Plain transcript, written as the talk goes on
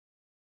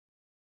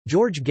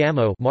George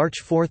Gamow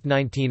 (March 4,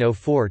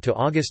 1904 to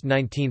August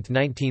 19,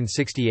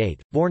 1968),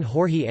 born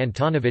Jorge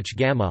Antonovich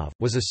Gamow,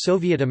 was a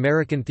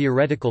Soviet-American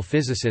theoretical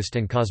physicist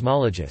and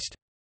cosmologist.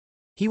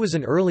 He was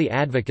an early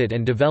advocate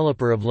and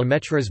developer of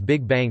Lemaitre's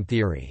Big Bang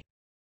theory.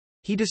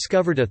 He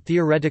discovered a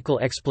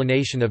theoretical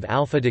explanation of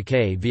alpha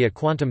decay via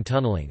quantum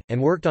tunneling,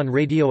 and worked on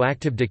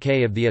radioactive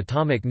decay of the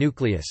atomic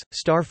nucleus,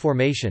 star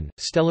formation,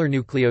 stellar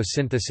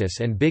nucleosynthesis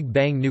and Big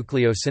Bang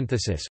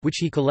nucleosynthesis, which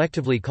he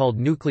collectively called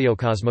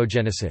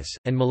nucleocosmogenesis,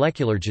 and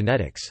molecular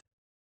genetics.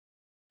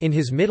 In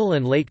his middle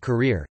and late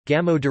career,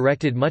 Gamow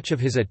directed much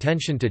of his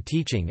attention to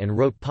teaching and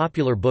wrote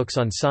popular books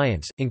on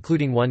science,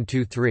 including 1,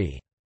 2, 3.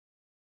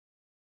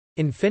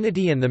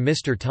 Infinity and the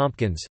Mr.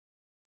 Tompkins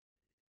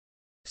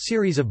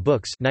series of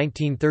books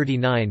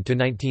 1939 to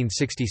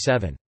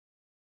 1967.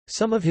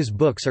 Some of his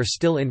books are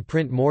still in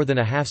print more than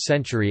a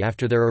half-century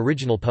after their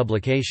original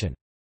publication.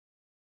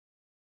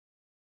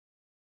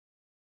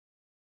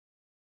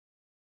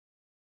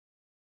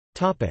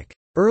 Topic: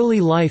 Early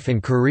life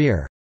and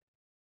career.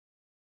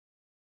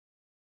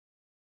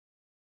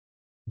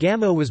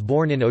 Gamow was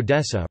born in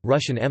Odessa,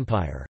 Russian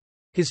Empire.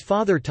 His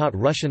father taught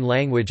Russian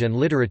language and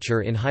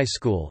literature in high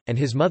school, and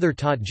his mother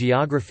taught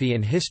geography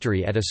and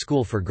history at a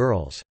school for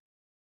girls.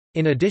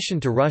 In addition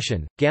to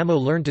Russian,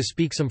 Gamow learned to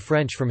speak some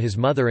French from his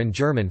mother and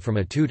German from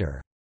a tutor.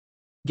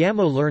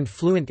 Gamow learned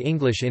fluent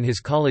English in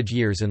his college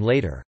years and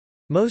later.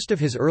 Most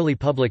of his early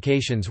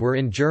publications were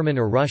in German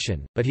or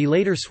Russian, but he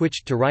later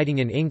switched to writing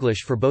in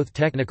English for both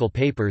technical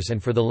papers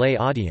and for the lay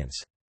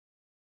audience.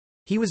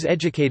 He was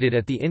educated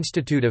at the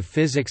Institute of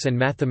Physics and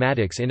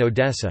Mathematics in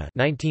Odessa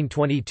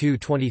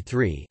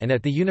 1922–23 and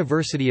at the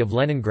University of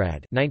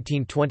Leningrad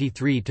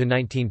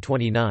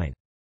 1923–1929.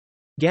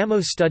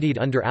 Gamow studied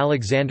under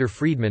Alexander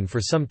Friedman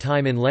for some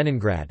time in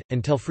Leningrad,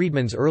 until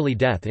Friedman's early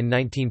death in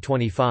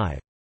 1925.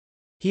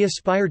 He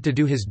aspired to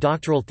do his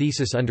doctoral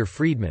thesis under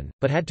Friedman,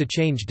 but had to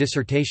change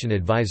dissertation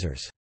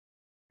advisors.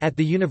 At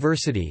the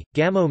university,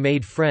 Gamow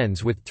made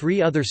friends with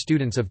three other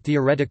students of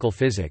theoretical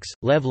physics,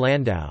 Lev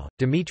Landau,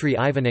 Dmitry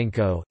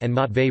Ivanenko, and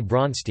Matvey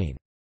Bronstein.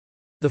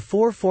 The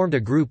four formed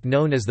a group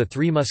known as the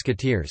Three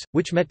Musketeers,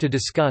 which met to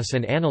discuss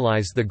and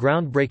analyze the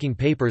groundbreaking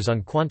papers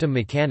on quantum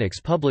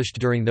mechanics published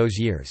during those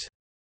years.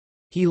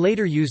 He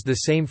later used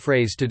the same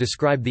phrase to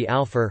describe the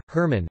Alpher,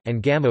 Hermann,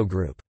 and Gamow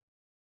group.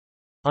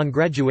 On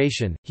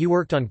graduation, he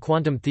worked on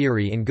quantum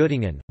theory in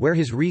Göttingen, where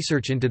his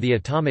research into the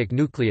atomic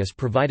nucleus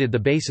provided the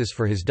basis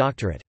for his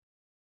doctorate.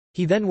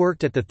 He then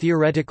worked at the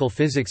Theoretical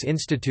Physics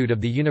Institute of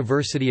the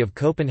University of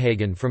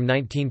Copenhagen from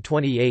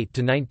 1928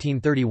 to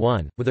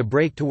 1931, with a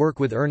break to work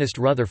with Ernest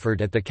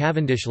Rutherford at the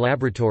Cavendish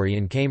Laboratory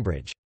in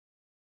Cambridge.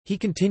 He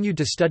continued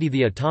to study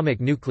the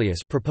atomic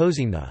nucleus,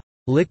 proposing the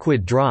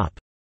liquid drop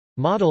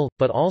model,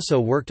 but also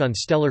worked on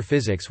stellar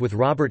physics with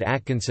Robert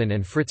Atkinson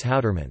and Fritz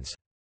Houtermans.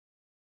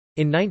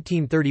 In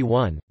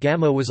 1931,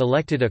 Gamow was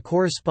elected a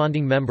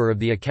corresponding member of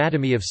the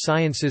Academy of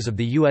Sciences of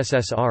the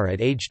USSR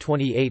at age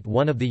 28,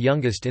 one of the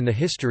youngest in the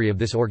history of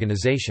this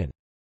organization.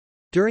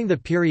 During the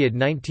period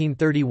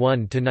 1931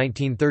 to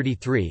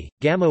 1933,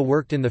 Gamow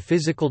worked in the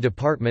physical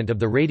department of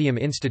the Radium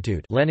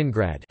Institute,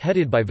 Leningrad,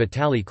 headed by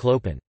Vitaly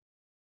Chlopin.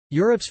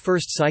 Europe's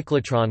first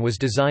cyclotron was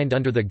designed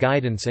under the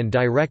guidance and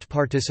direct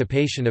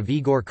participation of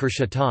Igor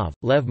Kurchatov,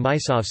 Lev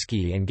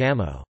Mysovsky and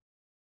Gamow.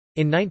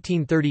 In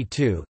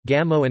 1932,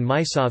 Gamow and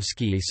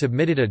Mysovsky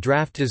submitted a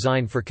draft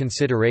design for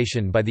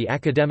consideration by the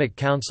Academic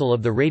Council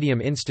of the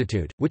Radium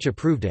Institute, which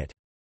approved it.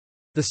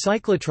 The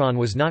cyclotron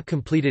was not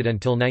completed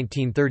until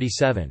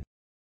 1937.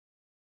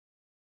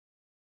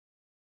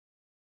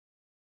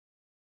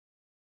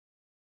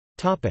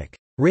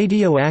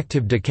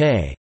 Radioactive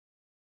decay.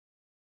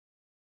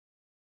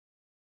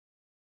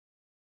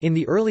 In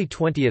the early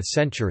 20th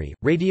century,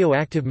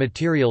 radioactive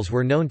materials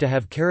were known to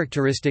have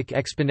characteristic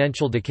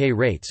exponential decay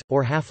rates,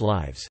 or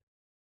half-lives.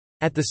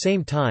 At the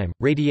same time,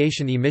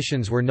 radiation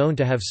emissions were known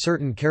to have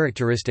certain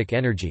characteristic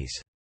energies.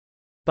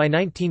 By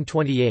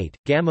 1928,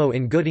 Gamow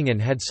in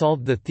Göttingen had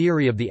solved the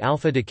theory of the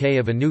alpha decay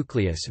of a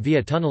nucleus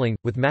via tunneling,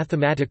 with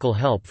mathematical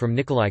help from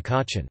Nikolai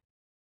Kochin.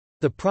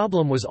 The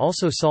problem was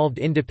also solved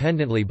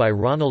independently by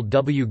Ronald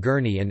W.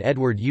 Gurney and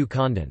Edward U.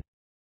 Condon.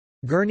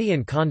 Gurney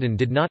and Condon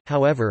did not,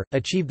 however,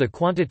 achieve the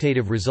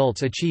quantitative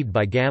results achieved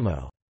by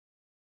Gamow.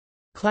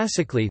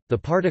 Classically, the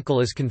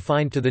particle is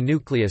confined to the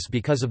nucleus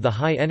because of the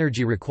high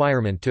energy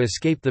requirement to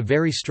escape the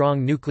very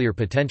strong nuclear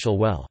potential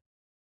well.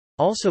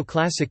 Also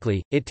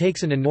classically, it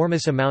takes an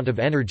enormous amount of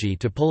energy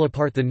to pull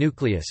apart the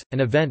nucleus, an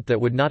event that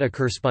would not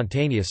occur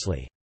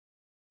spontaneously.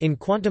 In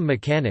quantum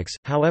mechanics,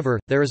 however,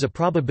 there is a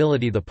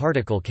probability the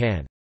particle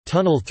can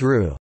tunnel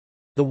through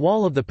the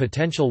wall of the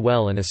potential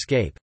well and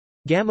escape.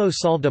 Gamow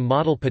solved a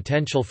model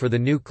potential for the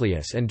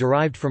nucleus and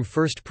derived from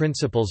first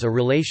principles a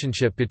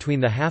relationship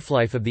between the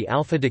half-life of the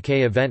alpha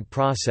decay event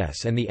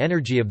process and the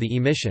energy of the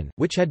emission,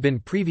 which had been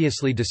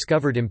previously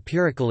discovered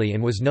empirically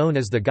and was known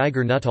as the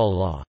Geiger-Nuttall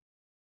law.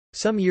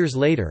 Some years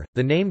later,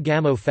 the name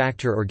Gamow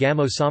factor or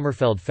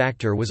Gamow-Sommerfeld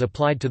factor was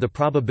applied to the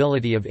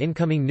probability of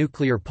incoming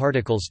nuclear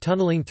particles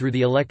tunneling through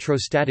the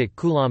electrostatic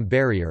Coulomb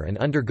barrier and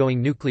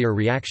undergoing nuclear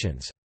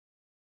reactions.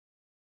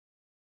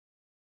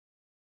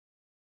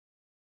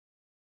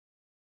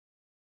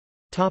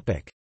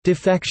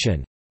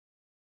 Defection.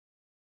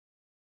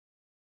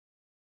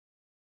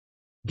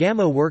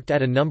 Gamow worked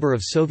at a number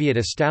of Soviet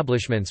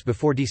establishments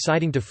before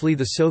deciding to flee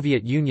the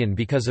Soviet Union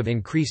because of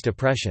increased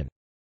oppression.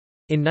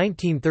 In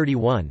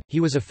 1931,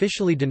 he was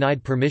officially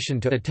denied permission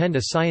to attend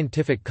a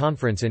scientific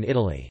conference in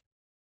Italy.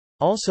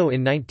 Also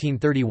in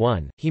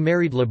 1931, he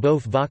married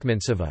Lyubov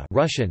Vokmintseva,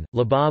 Russian,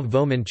 Lyubov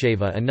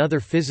Vomincheva,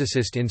 another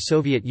physicist in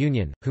Soviet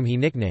Union, whom he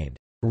nicknamed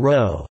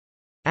Ro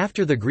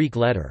after the Greek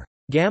letter.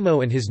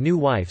 Gamow and his new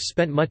wife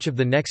spent much of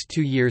the next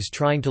 2 years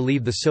trying to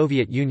leave the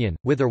Soviet Union,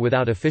 with or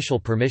without official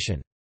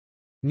permission.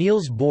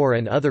 Niels Bohr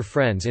and other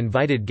friends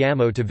invited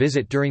Gamow to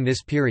visit during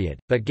this period,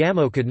 but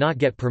Gamow could not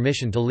get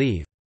permission to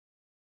leave.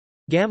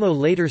 Gamow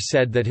later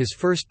said that his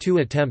first 2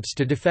 attempts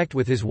to defect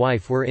with his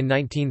wife were in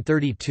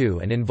 1932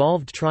 and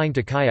involved trying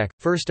to kayak,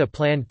 first a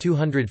planned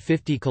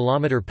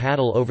 250-kilometer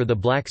paddle over the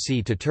Black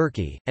Sea to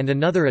Turkey, and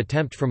another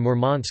attempt from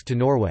Murmansk to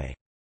Norway.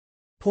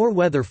 Poor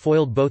weather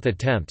foiled both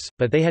attempts,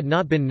 but they had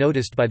not been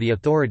noticed by the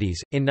authorities.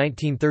 In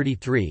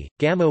 1933,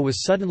 Gamow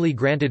was suddenly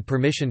granted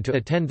permission to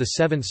attend the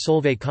 7th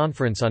Solvay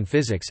Conference on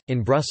Physics,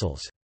 in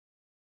Brussels.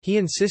 He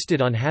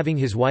insisted on having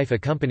his wife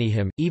accompany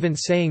him, even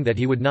saying that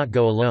he would not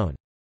go alone.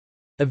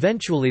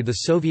 Eventually the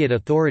Soviet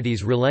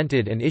authorities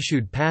relented and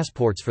issued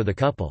passports for the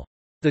couple.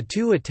 The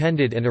two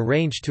attended and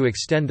arranged to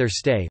extend their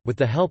stay, with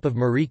the help of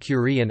Marie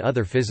Curie and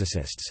other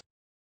physicists.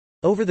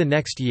 Over the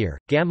next year,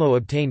 Gamow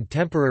obtained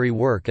temporary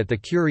work at the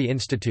Curie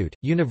Institute,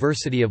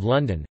 University of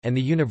London, and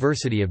the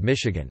University of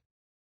Michigan.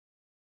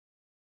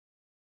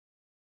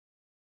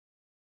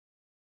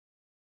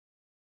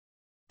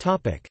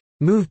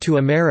 Move to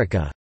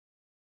America.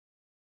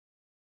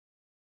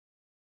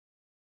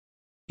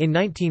 In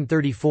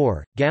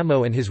 1934,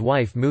 Gamow and his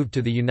wife moved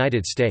to the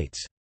United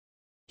States.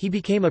 He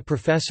became a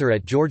professor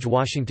at George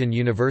Washington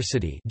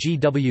University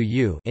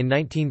 (GWU) in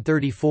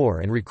 1934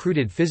 and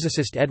recruited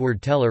physicist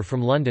Edward Teller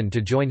from London to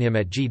join him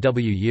at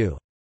GWU.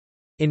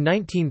 In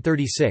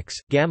 1936,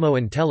 Gamow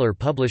and Teller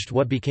published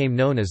what became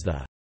known as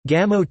the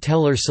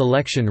Gamow-Teller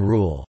selection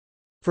rule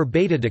for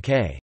beta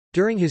decay.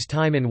 During his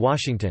time in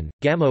Washington,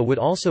 Gamow would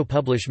also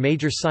publish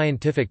major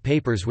scientific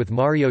papers with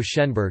Mario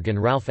Schenberg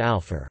and Ralph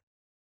Alpher.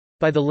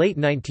 By the late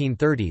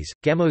 1930s,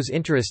 Gamow's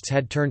interests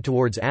had turned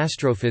towards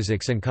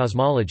astrophysics and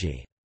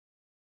cosmology.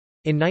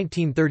 In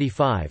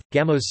 1935,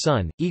 Gamow's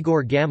son,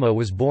 Igor Gamow,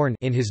 was born.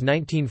 In his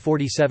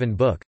 1947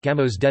 book,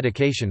 Gamow's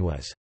dedication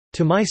was,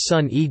 "To my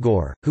son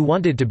Igor, who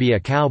wanted to be a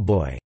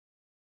cowboy."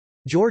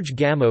 George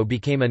Gamow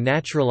became a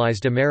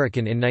naturalized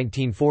American in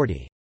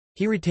 1940.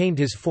 He retained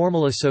his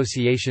formal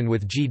association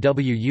with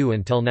GWU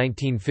until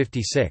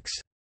 1956.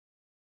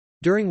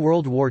 During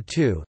World War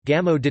II,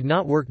 Gamow did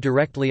not work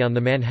directly on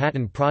the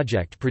Manhattan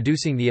Project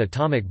producing the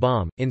atomic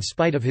bomb, in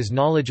spite of his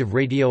knowledge of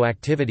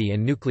radioactivity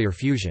and nuclear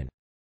fusion.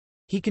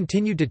 He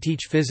continued to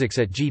teach physics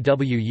at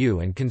GWU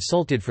and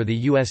consulted for the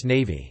U.S.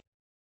 Navy.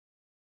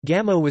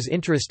 Gamow was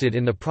interested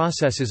in the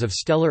processes of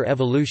stellar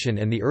evolution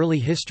and the early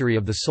history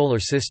of the Solar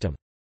System.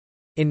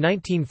 In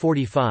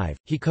 1945,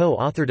 he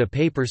co-authored a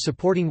paper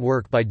supporting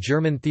work by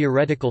German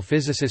theoretical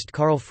physicist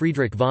Carl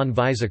Friedrich von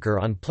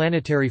Weizsäcker on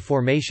planetary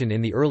formation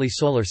in the early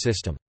Solar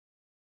System.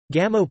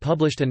 Gamow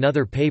published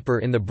another paper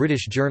in the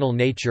British journal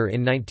Nature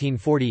in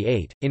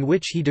 1948, in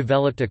which he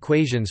developed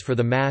equations for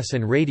the mass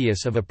and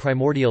radius of a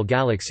primordial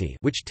galaxy,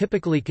 which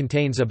typically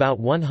contains about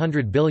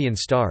 100 billion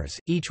stars,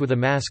 each with a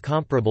mass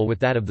comparable with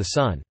that of the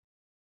Sun.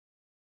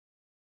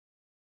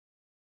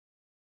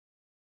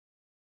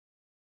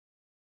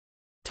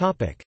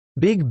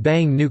 Big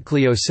Bang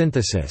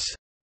nucleosynthesis.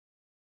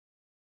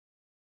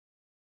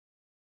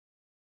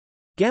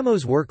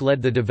 Gamow's work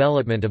led the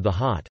development of the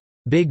hot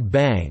Big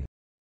Bang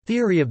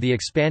theory of the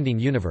expanding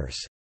universe.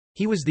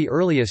 He was the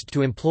earliest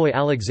to employ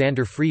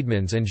Alexander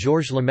Friedmann's and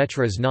Georges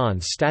Lemaitre's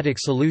non-static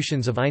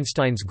solutions of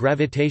Einstein's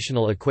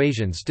gravitational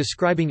equations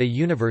describing a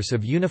universe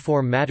of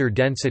uniform matter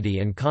density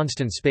and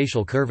constant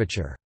spatial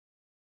curvature.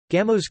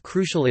 Gamow's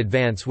crucial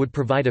advance would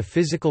provide a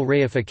physical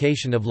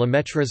reification of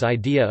Lemaitre's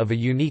idea of a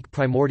unique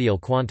primordial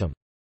quantum.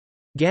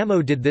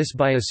 Gamow did this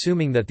by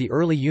assuming that the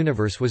early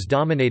universe was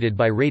dominated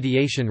by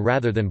radiation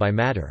rather than by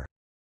matter.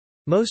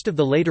 Most of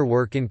the later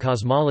work in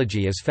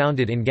cosmology is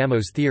founded in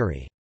Gamow's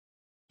theory.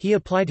 He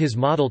applied his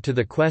model to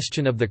the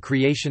question of the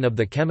creation of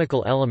the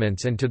chemical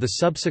elements and to the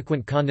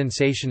subsequent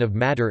condensation of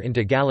matter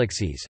into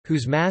galaxies,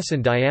 whose mass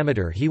and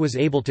diameter he was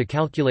able to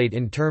calculate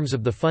in terms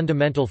of the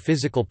fundamental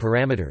physical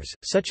parameters,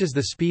 such as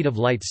the speed of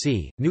light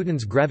c,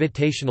 Newton's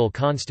gravitational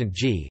constant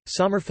g,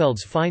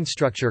 Sommerfeld's fine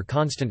structure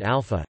constant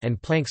alpha,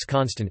 and Planck's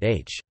constant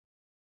h.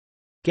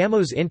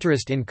 Gamow's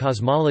interest in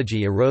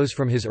cosmology arose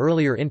from his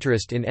earlier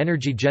interest in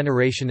energy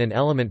generation and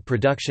element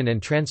production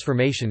and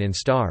transformation in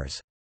stars.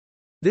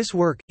 This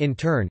work, in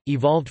turn,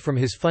 evolved from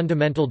his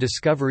fundamental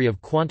discovery of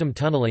quantum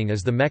tunneling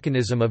as the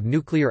mechanism of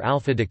nuclear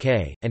alpha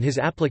decay, and his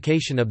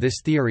application of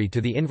this theory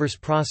to the inverse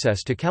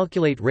process to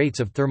calculate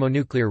rates of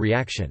thermonuclear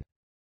reaction.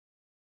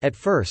 At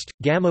first,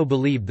 Gamow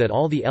believed that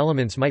all the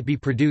elements might be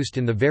produced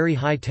in the very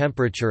high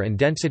temperature and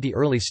density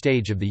early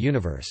stage of the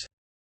universe.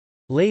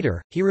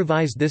 Later, he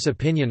revised this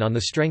opinion on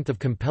the strength of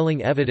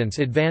compelling evidence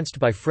advanced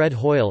by Fred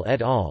Hoyle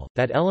et al.,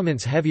 that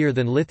elements heavier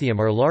than lithium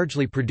are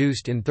largely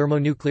produced in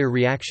thermonuclear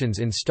reactions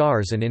in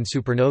stars and in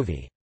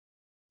supernovae.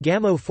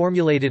 Gamow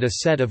formulated a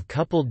set of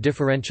coupled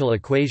differential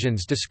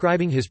equations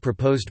describing his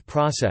proposed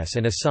process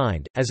and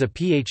assigned, as a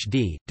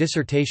Ph.D.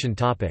 dissertation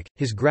topic,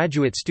 his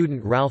graduate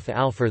student Ralph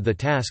Alpher the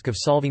task of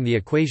solving the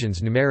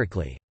equations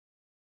numerically.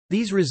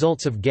 These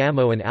results of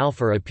Gamow and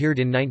Alpher appeared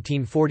in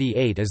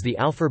 1948 as the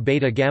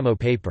Alpher-Beta-Gamow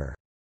paper.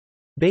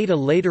 Beta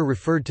later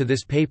referred to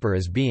this paper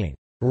as being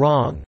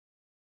wrong.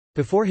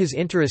 Before his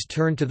interest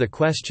turned to the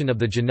question of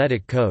the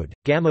genetic code,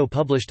 Gamow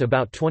published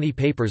about 20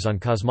 papers on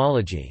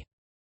cosmology.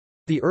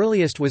 The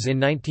earliest was in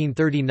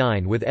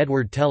 1939 with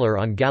Edward Teller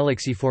on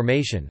galaxy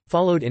formation,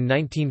 followed in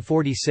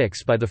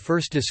 1946 by the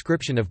first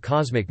description of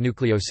cosmic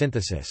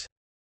nucleosynthesis.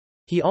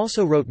 He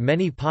also wrote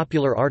many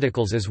popular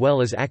articles as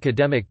well as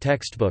academic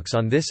textbooks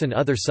on this and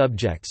other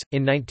subjects.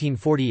 In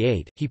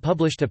 1948, he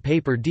published a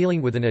paper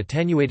dealing with an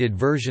attenuated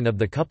version of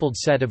the coupled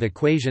set of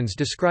equations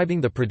describing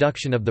the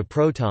production of the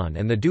proton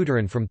and the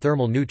deuteron from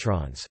thermal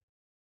neutrons.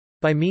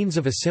 By means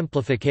of a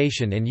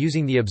simplification and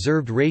using the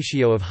observed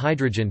ratio of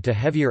hydrogen to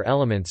heavier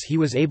elements, he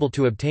was able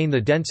to obtain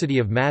the density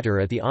of matter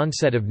at the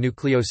onset of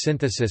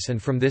nucleosynthesis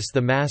and from this the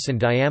mass and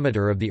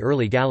diameter of the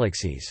early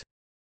galaxies.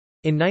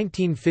 In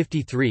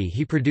 1953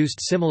 he produced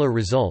similar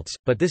results,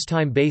 but this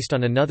time based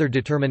on another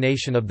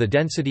determination of the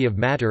density of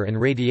matter and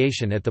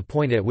radiation at the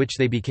point at which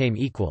they became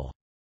equal.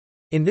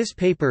 In this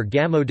paper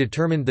Gamow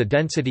determined the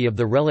density of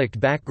the relict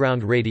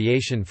background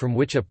radiation from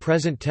which a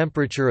present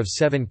temperature of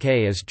 7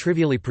 K is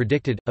trivially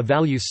predicted, a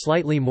value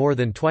slightly more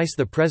than twice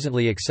the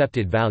presently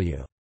accepted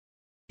value.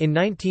 In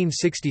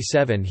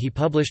 1967 he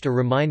published a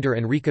reminder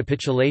and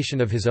recapitulation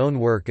of his own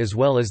work as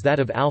well as that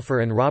of Alpher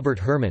and Robert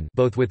Herman,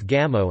 both with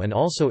Gamow and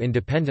also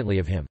independently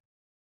of him.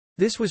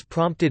 This was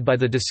prompted by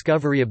the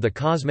discovery of the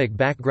cosmic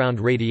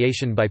background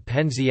radiation by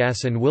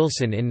Penzias and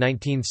Wilson in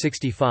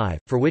 1965,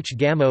 for which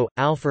Gamow,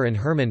 Alpher and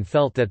Herman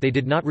felt that they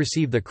did not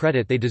receive the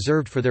credit they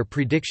deserved for their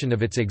prediction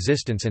of its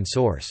existence and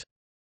source.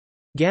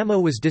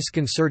 Gamow was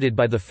disconcerted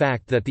by the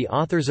fact that the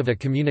authors of a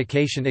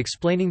communication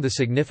explaining the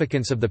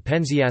significance of the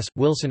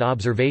Penzias-Wilson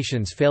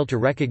observations failed to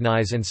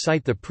recognize and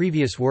cite the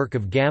previous work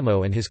of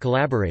Gamow and his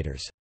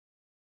collaborators.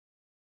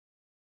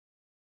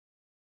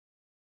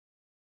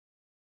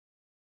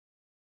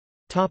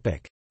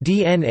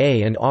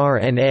 DNA and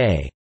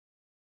RNA.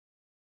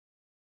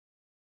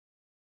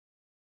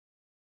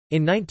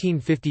 In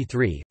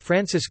 1953,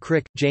 Francis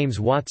Crick, James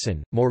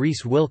Watson,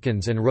 Maurice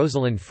Wilkins and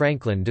Rosalind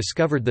Franklin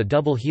discovered the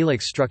double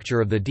helix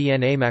structure of the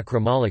DNA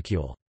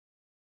macromolecule.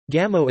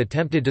 Gamow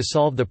attempted to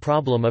solve the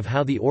problem of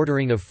how the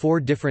ordering of 4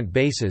 different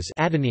bases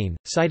adenine,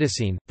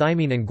 cytosine,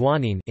 thymine and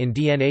guanine in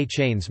DNA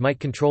chains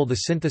might control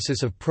the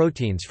synthesis of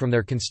proteins from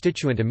their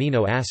constituent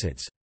amino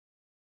acids.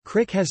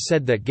 Crick has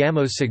said that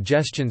Gamow's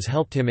suggestions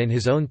helped him in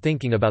his own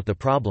thinking about the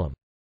problem.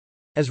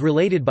 As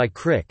related by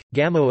Crick,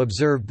 Gamow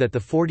observed that the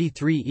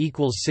 43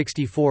 equals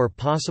 64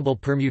 possible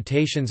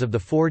permutations of the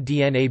 4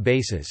 DNA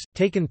bases,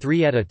 taken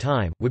 3 at a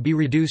time, would be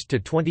reduced to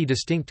 20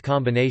 distinct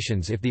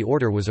combinations if the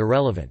order was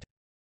irrelevant.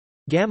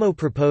 Gamow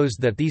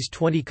proposed that these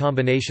 20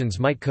 combinations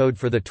might code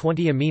for the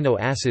 20 amino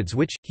acids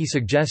which, he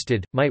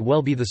suggested, might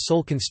well be the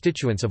sole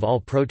constituents of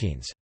all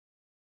proteins.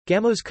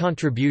 Gamow's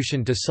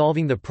contribution to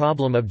solving the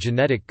problem of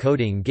genetic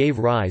coding gave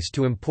rise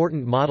to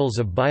important models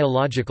of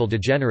biological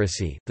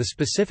degeneracy. The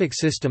specific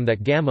system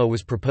that Gamow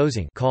was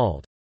proposing,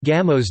 called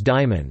Gamow's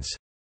diamonds,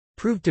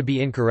 proved to be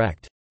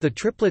incorrect. The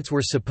triplets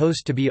were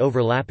supposed to be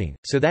overlapping,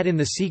 so that in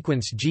the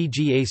sequence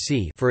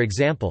GGAC, for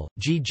example,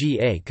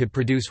 GGA could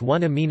produce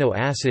one amino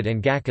acid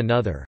and GAC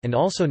another, and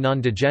also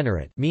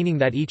non-degenerate, meaning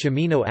that each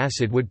amino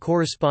acid would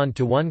correspond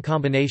to one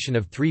combination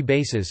of 3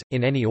 bases,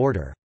 in any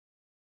order.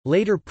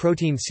 Later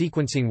protein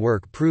sequencing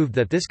work proved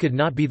that this could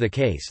not be the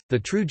case. The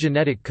true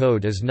genetic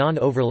code is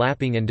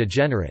non-overlapping and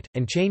degenerate,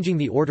 and changing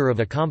the order of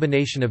a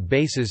combination of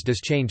bases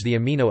does change the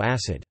amino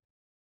acid.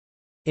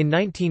 In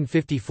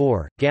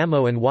 1954,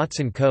 Gamow and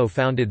Watson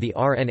co-founded the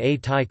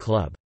RNA Tie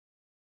Club.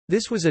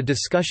 This was a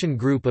discussion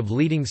group of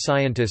leading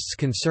scientists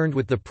concerned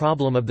with the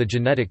problem of the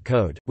genetic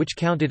code, which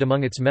counted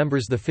among its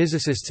members the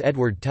physicists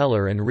Edward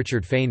Teller and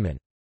Richard Feynman.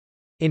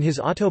 In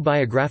his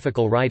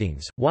autobiographical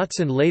writings,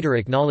 Watson later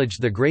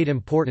acknowledged the great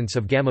importance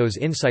of Gamow's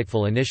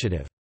insightful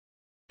initiative.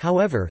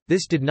 However,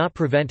 this did not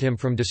prevent him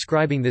from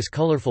describing this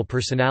colorful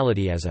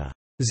personality as a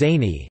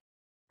zany,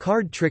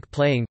 card trick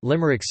playing,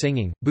 limerick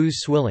singing, booze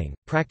swilling,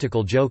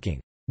 practical joking,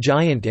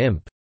 giant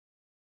imp.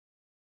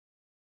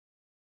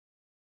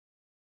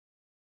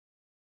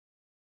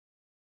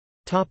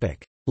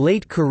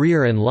 Late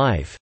career and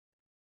life.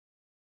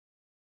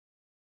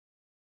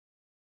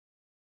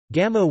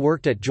 Gamow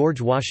worked at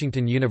George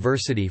Washington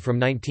University from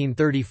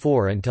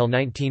 1934 until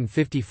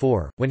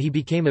 1954, when he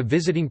became a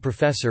visiting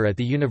professor at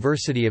the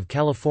University of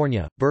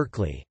California,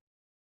 Berkeley.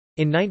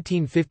 In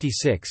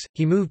 1956,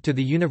 he moved to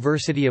the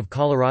University of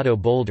Colorado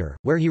Boulder,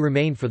 where he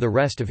remained for the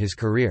rest of his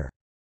career.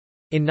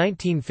 In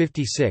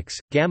 1956,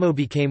 Gamow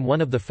became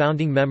one of the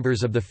founding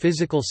members of the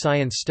Physical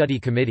Science Study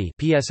Committee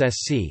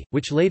 (PSSC),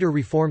 which later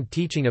reformed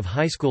teaching of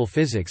high school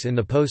physics in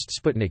the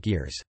post-Sputnik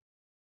years.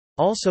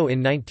 Also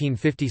in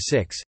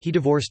 1956, he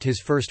divorced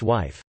his first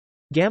wife.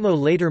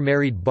 Gamow later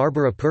married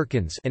Barbara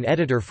Perkins, an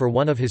editor for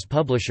one of his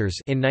publishers,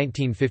 in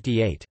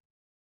 1958.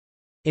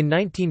 In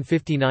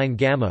 1959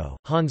 Gamow,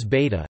 Hans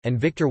Bethe, and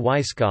Victor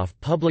Weisskopf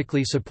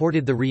publicly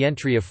supported the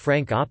re-entry of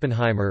Frank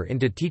Oppenheimer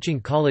into teaching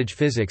college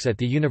physics at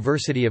the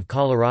University of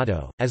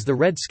Colorado, as the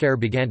Red Scare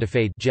began to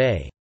fade.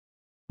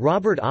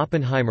 Robert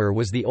Oppenheimer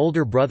was the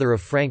older brother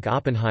of Frank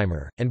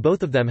Oppenheimer, and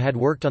both of them had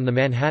worked on the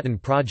Manhattan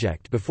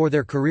Project before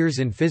their careers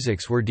in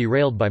physics were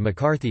derailed by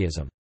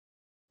McCarthyism.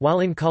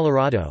 While in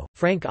Colorado,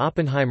 Frank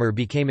Oppenheimer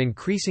became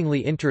increasingly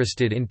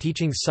interested in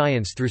teaching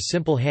science through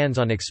simple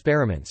hands-on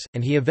experiments,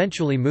 and he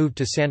eventually moved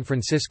to San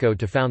Francisco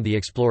to found the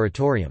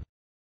Exploratorium.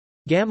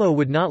 Gamow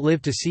would not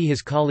live to see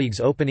his colleagues'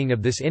 opening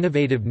of this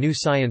innovative new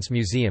science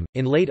museum.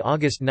 In late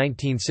August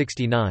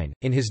 1969,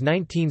 in his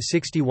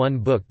 1961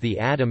 book The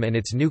Atom and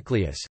Its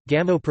Nucleus,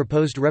 Gamow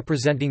proposed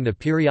representing the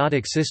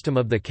periodic system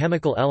of the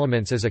chemical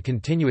elements as a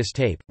continuous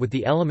tape, with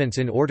the elements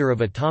in order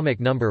of atomic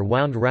number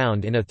wound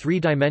round in a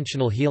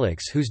three-dimensional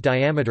helix whose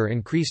diameter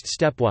increased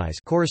stepwise,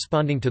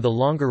 corresponding to the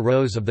longer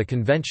rows of the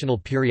conventional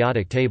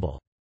periodic table.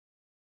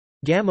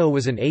 Gamow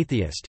was an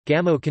atheist.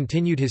 Gamow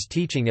continued his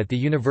teaching at the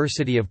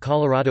University of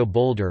Colorado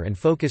Boulder and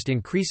focused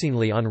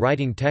increasingly on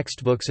writing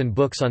textbooks and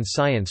books on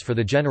science for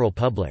the general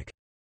public.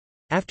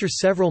 After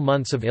several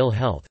months of ill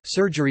health,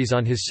 surgeries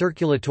on his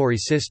circulatory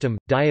system,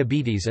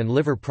 diabetes and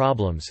liver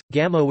problems,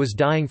 Gamow was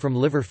dying from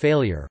liver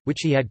failure, which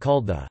he had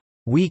called the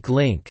weak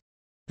link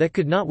that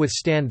could not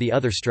withstand the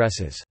other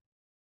stresses.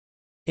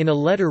 In a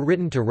letter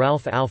written to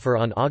Ralph Alpher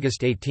on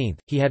August 18,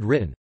 he had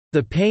written,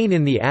 "The pain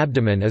in the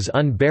abdomen is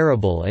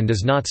unbearable and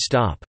does not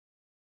stop."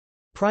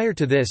 Prior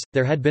to this,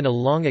 there had been a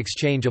long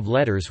exchange of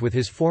letters with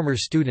his former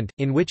student,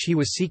 in which he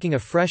was seeking a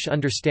fresh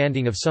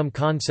understanding of some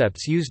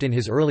concepts used in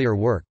his earlier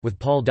work, with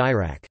Paul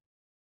Dirac.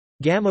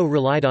 Gamow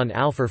relied on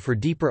Alpher for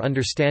deeper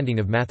understanding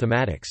of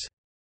mathematics.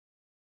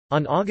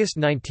 On August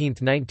 19,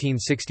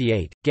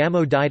 1968,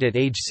 Gamow died at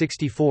age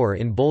 64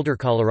 in Boulder,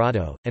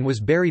 Colorado, and was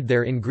buried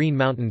there in Green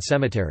Mountain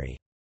Cemetery.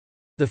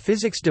 The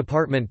Physics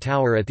Department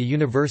Tower at the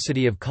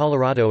University of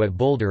Colorado at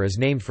Boulder is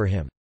named for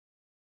him.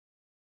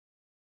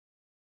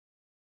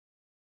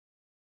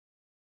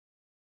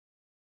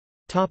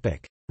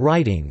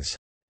 Writings.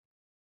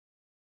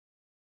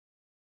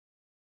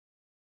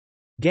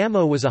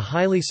 Gamow was a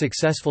highly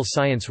successful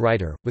science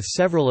writer, with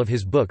several of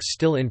his books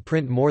still in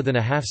print more than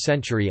a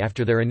half-century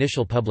after their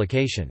initial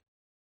publication.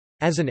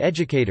 As an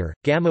educator,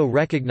 Gamow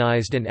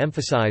recognized and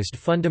emphasized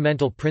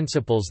fundamental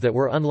principles that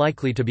were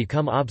unlikely to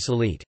become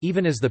obsolete,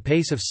 even as the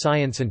pace of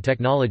science and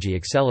technology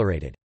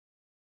accelerated.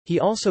 He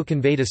also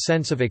conveyed a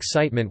sense of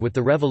excitement with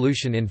the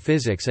revolution in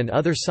physics and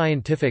other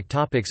scientific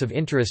topics of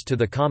interest to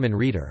the common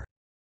reader.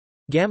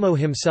 Gamow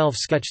himself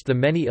sketched the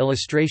many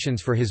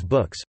illustrations for his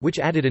books, which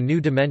added a new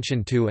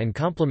dimension to and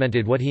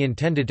complemented what he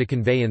intended to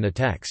convey in the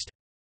text.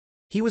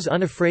 He was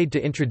unafraid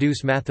to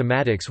introduce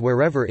mathematics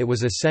wherever it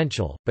was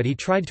essential, but he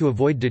tried to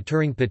avoid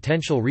deterring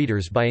potential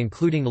readers by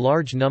including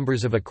large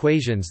numbers of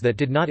equations that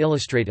did not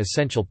illustrate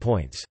essential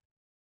points.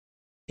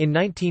 In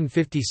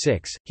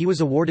 1956, he was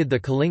awarded the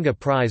Kalinga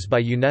Prize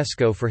by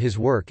UNESCO for his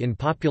work in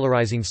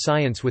popularizing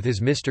science with his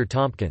Mr.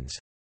 Tompkins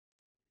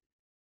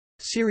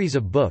series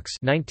of books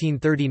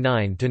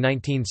 1939 to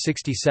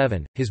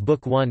 1967, his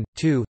book 1,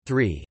 2,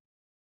 3,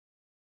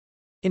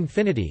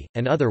 Infinity,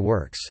 and other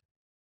works.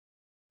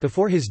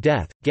 Before his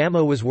death,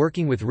 Gamow was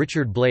working with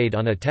Richard Blade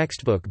on a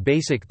textbook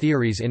Basic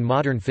Theories in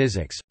Modern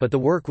Physics, but the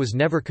work was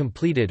never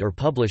completed or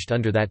published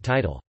under that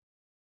title.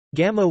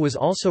 Gamow was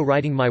also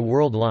writing My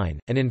World Line,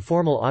 an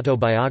informal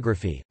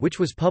autobiography, which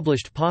was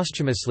published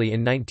posthumously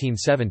in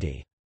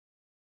 1970.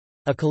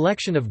 A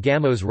collection of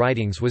Gamow's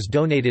writings was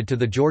donated to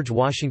the George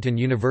Washington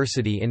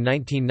University in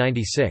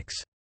 1996.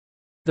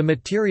 The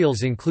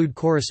materials include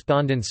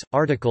correspondence,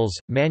 articles,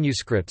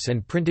 manuscripts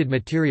and printed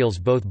materials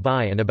both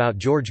by and about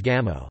George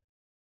Gamow.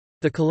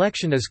 The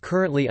collection is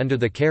currently under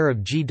the care of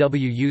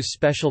GWU's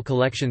Special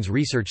Collections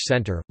Research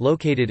Center,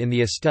 located in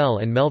the Estelle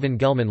and Melvin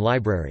Gelman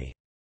Library.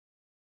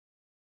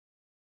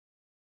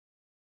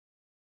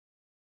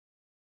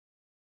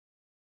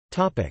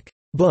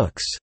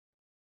 Books.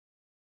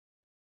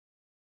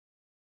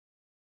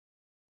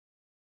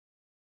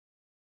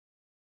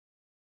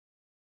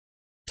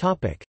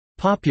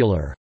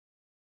 Popular.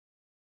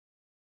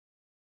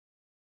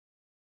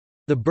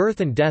 The Birth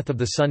and Death of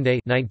the Sunday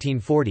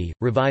 1940,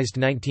 revised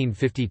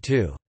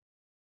 1952.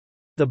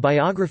 The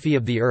Biography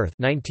of the Earth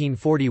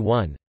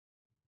 1941.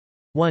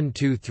 1,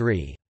 2,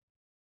 3.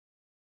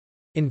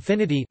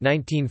 Infinity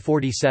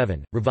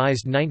 1947,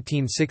 revised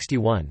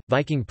 1961,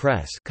 Viking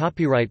Press,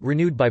 copyright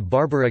renewed by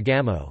Barbara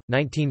Gamow,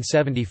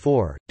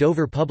 1974,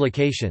 Dover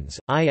Publications,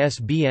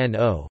 ISBN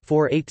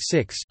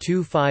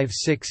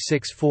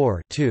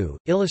 0-486-25664-2,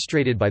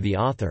 illustrated by the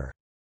author.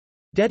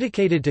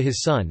 Dedicated to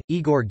his son,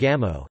 Igor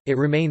Gamow, it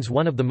remains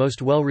one of the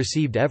most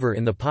well-received ever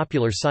in the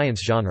popular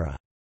science genre.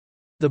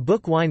 The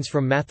book winds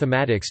from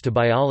mathematics to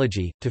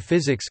biology, to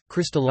physics,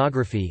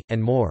 crystallography,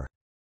 and more.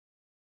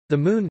 The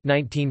Moon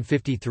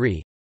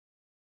 1953.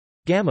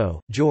 Gamow,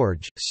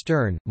 George,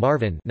 Stern,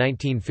 Marvin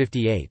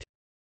 1958.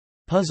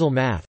 Puzzle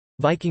Math.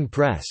 Viking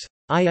Press.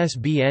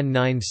 ISBN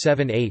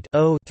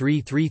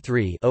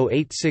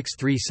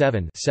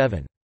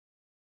 978-0-333-08637-7.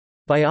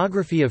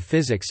 Biography of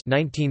Physics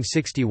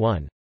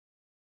 1961.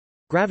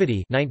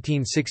 Gravity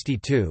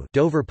 1962,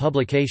 Dover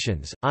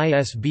Publications,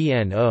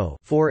 ISBN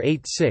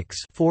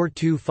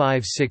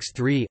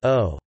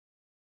 0-486-42563-0.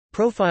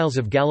 Profiles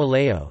of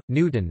Galileo,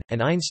 Newton,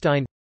 and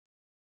Einstein.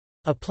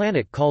 A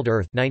Planet Called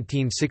Earth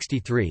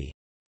 1963.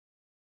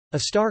 A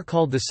Star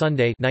Called the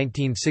Sunday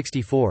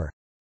 1964.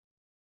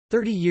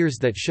 30 Years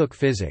That Shook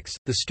Physics,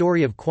 The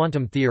Story of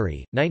Quantum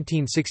Theory,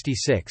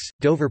 1966,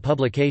 Dover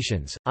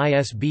Publications,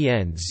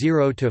 ISBN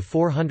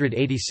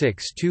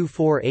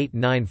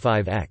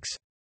 0-486-24895-X.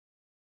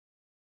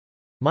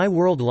 My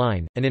World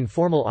Line, An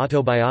Informal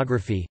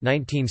Autobiography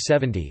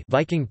 1970,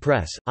 Viking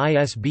Press,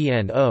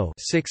 ISBN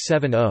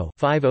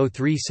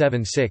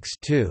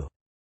 0-670-50376-2.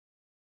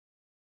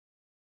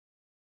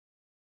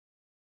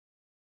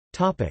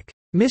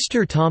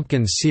 Mr.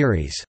 Tompkins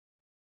series.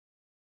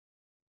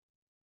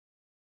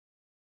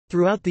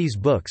 Throughout these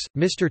books,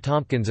 Mr.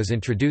 Tompkins is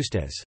introduced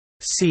as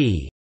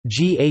C.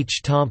 G.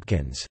 H.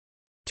 Tompkins,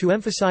 to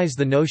emphasize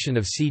the notion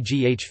of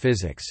CGH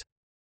physics.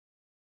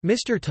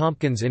 Mr.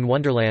 Tompkins in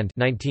Wonderland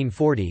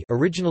 1940,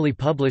 originally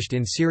published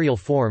in serial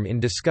form in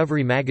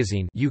Discovery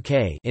magazine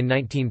UK in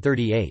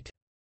 1938.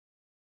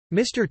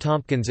 Mr.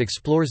 Tompkins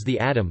Explores the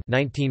Atom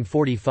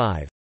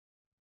 1945.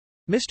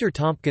 Mr.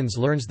 Tompkins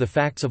Learns the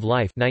Facts of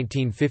Life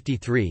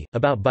 1953,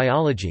 about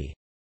biology.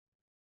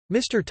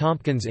 Mr.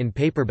 Tompkins in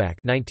Paperback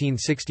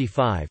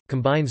 1965,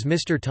 combines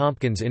Mr.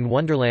 Tompkins in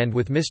Wonderland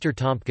with Mr.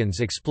 Tompkins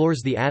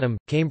Explores the Atom,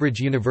 Cambridge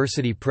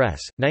University Press,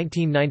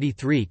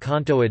 1993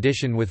 Kanto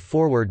edition with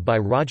foreword by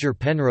Roger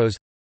Penrose.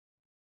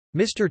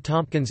 Mr.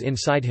 Tompkins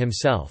Inside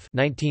Himself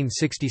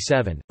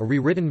 1967, a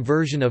rewritten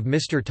version of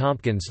Mr.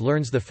 Tompkins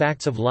Learns the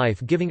Facts of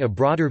Life giving a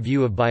broader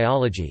view of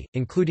biology,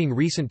 including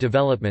recent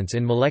developments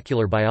in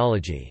molecular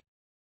biology.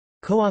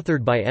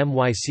 Co-authored by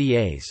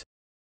MYCAs.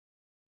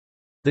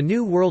 The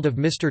New World of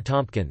Mr.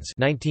 Tompkins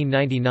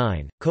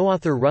 1999,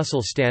 co-author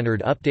Russell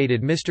Stannard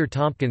updated Mr.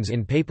 Tompkins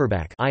in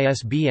paperback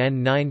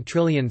ISBN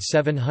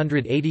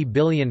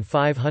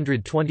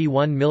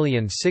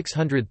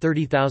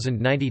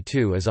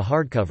 9780521630092 as a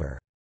hardcover.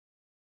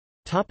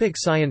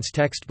 Science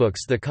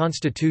textbooks. The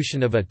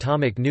Constitution of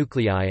Atomic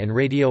Nuclei and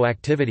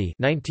Radioactivity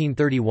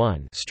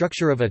 1931,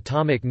 Structure of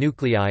Atomic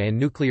Nuclei and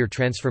Nuclear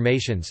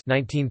Transformations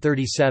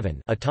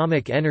 1937,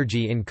 Atomic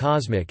Energy in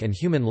Cosmic and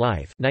Human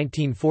Life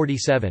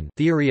 1947,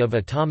 Theory of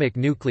Atomic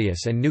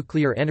Nucleus and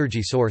Nuclear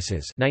Energy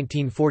Sources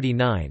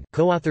 1949,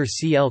 co-author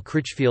C. L.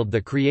 Critchfield.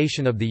 The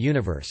Creation of the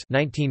Universe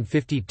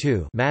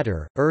 1952,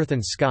 Matter, Earth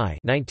and Sky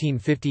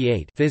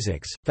 1958,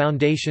 Physics,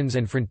 Foundations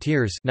and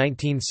Frontiers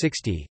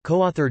 1960,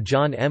 co-author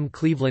John M.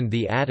 Cleveland.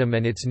 The Atom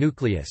and Its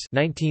Nucleus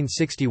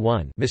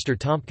 1961, Mr.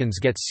 Tompkins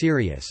Gets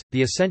Serious,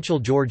 The Essential.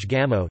 George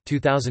Gamow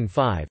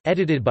 2005,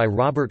 edited by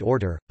Robert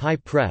Order, Pi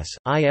Press,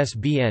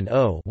 ISBN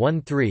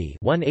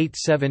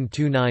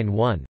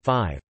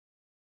 0-13-187291-5.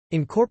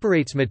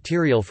 Incorporates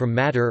material from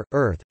Matter,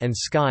 Earth, and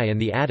Sky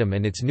and the Atom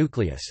and Its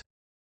Nucleus.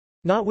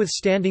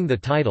 Notwithstanding the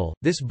title,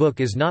 this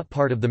book is not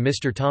part of the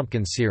Mr.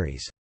 Tompkins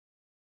series.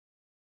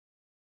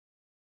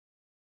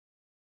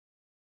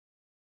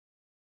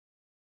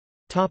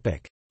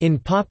 In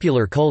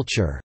popular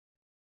culture.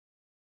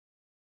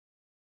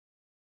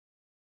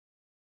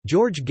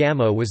 George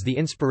Gamow was the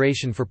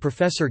inspiration for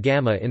Professor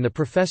Gamma in the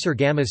Professor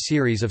Gamma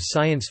series of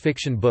science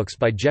fiction books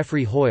by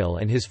Geoffrey Hoyle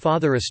and his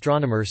father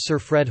astronomer Sir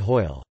Fred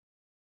Hoyle.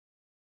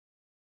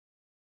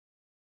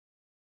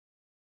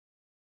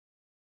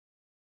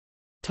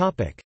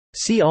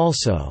 See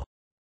also: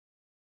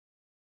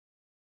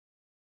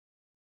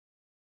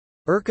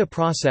 Urca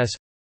process,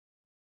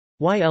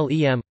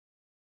 YLEM,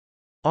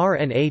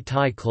 RNA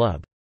tie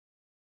club.